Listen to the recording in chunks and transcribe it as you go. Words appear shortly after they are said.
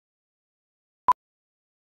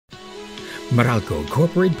Meralco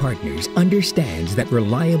Corporate Partners understands that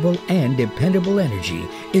reliable and dependable energy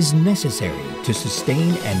is necessary to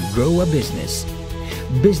sustain and grow a business.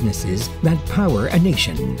 Businesses that power a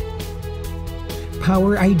nation.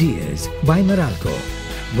 Power Ideas by Meralco.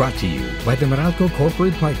 Brought to you by the Meralco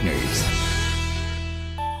Corporate Partners.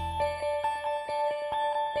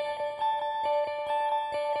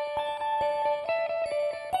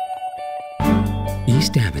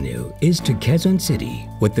 East Avenue is to Quezon City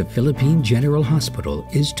what the Philippine General Hospital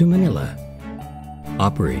is to Manila.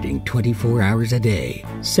 Operating 24 hours a day,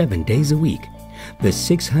 7 days a week, the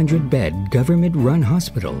 600-bed government-run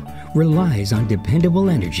hospital relies on dependable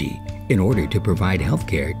energy in order to provide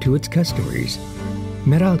healthcare to its customers.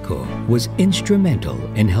 Meralco was instrumental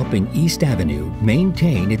in helping East Avenue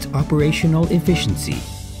maintain its operational efficiency.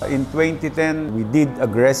 In 2010, we did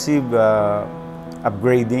aggressive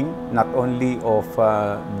upgrading, not only of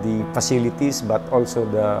the facilities but also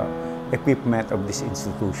the equipment of this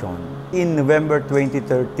institution. In November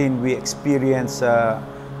 2013, we experienced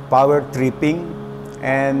power tripping,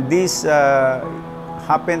 and this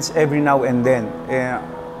happens every now and then.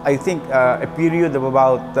 I think a period of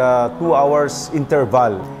about 2 hours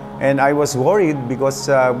interval, and I was worried because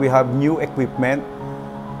we have new equipment,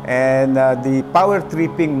 and the power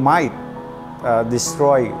tripping might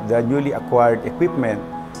destroy the newly acquired equipment.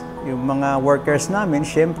 Yung mga workers namin,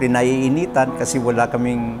 syempre, naiinitan kasi wala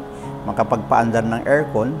kaming makapagpaandar ng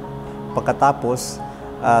aircon. Pagkatapos,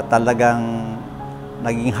 talagang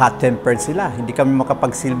naging hot-tempered sila. Hindi kami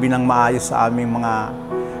makapagsilbi ng maayos sa aming mga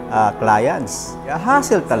clients.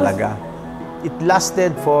 Hassle talaga. It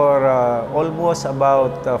lasted for almost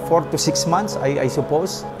about 4 to 6 months, I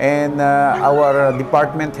suppose. And our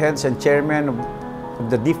department heads and chairmen of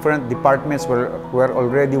the different departments were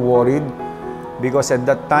already worried, because at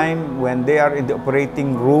that time, when they are in the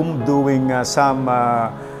operating room doing some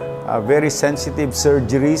very sensitive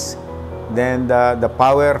surgeries, then the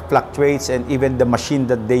power fluctuates and even the machine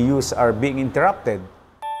that they use are being interrupted.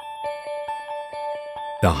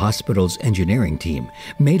 The hospital's engineering team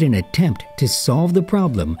made an attempt to solve the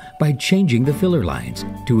problem by changing the filler lines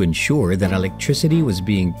to ensure that electricity was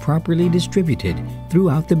being properly distributed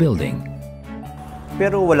throughout the building.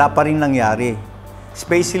 Pero wala pa rin nangyari.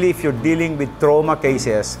 Especially if you're dealing with trauma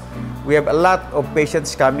cases, we have a lot of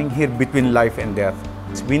patients coming here between life and death.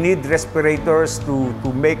 We need respirators to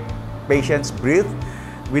make patients breathe.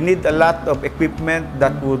 We need a lot of equipment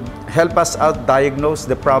that would help us out diagnose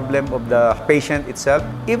the problem of the patient itself.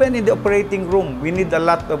 Even in the operating room, we need a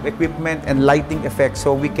lot of equipment and lighting effects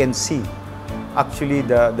so we can see actually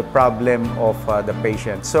the problem of the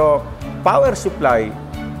patient. So power supply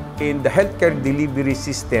in the healthcare delivery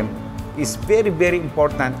system is very, very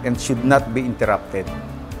important and should not be interrupted.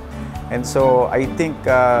 And so I think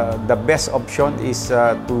the best option is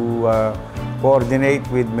to coordinate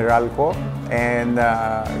with Meralco and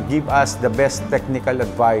give us the best technical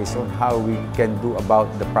advice on how we can do about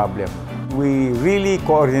the problem. We really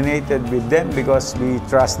coordinated with them because we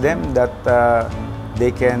trust them that they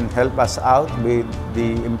can help us out with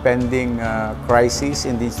the impending crisis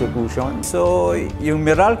in the institution. So, yung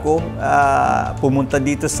Meralco, pumunta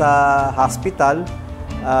dito sa hospital,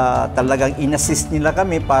 talagang inassist nila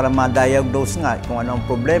kami para ma-diagnose nga kung ano ang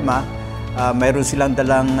problema. Mayroon silang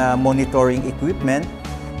dalang monitoring equipment.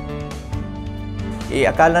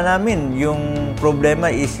 Akala namin yung problema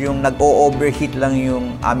is yung nag-o-overheat lang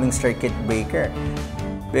yung aming circuit breaker.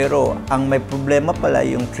 Pero ang may problema pala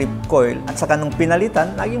yung trip coil, at saka nung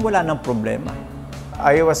pinalitan, naging wala ng problema.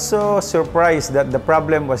 I was so surprised that the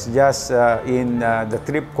problem was just in the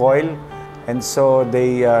trip coil, and so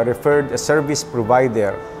they referred a service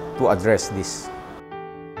provider to address this.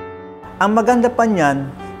 Ang maganda pa niyan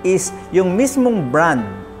is yung mismong brand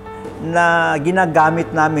na ginagamit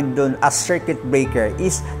namin doon as circuit breaker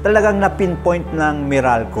is talagang na-pinpoint ng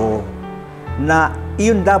Meralco na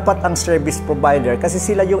iyon dapat ang service provider kasi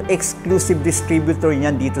sila yung exclusive distributor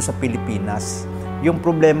niyan dito sa Pilipinas. Yung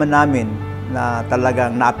problema namin na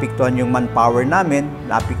talagang naapektuhan yung manpower namin,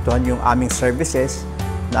 naapektuhan yung aming services,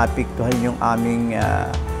 naapektuhan yung aming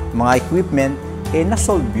mga equipment,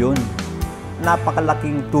 na-solve yun.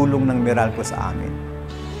 Napakalaking tulong ng Meralco sa amin.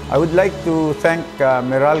 I would like to thank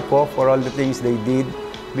Meralco for all the things they did,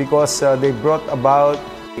 because they brought about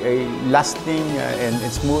a lasting and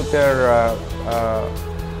smoother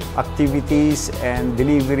activities and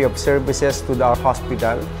delivery of services to the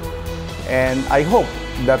hospital. And I hope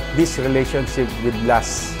that this relationship will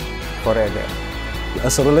last forever.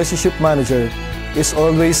 As a relationship manager, it's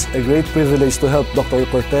always a great privilege to help Dr.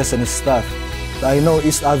 Cortez and his staff. I know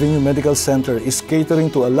East Avenue Medical Center is catering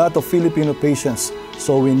to a lot of Filipino patients,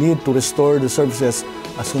 so we need to restore the services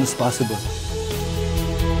as soon as possible.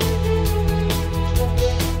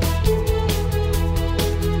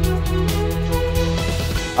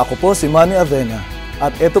 Ako po si Manny Avena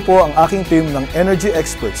at ito po ang aking team ng Energy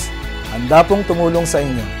Experts. Handa pong tumulong sa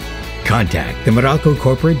inyo. Contact the Meralco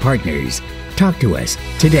Corporate Partners. Talk to us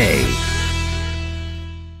today.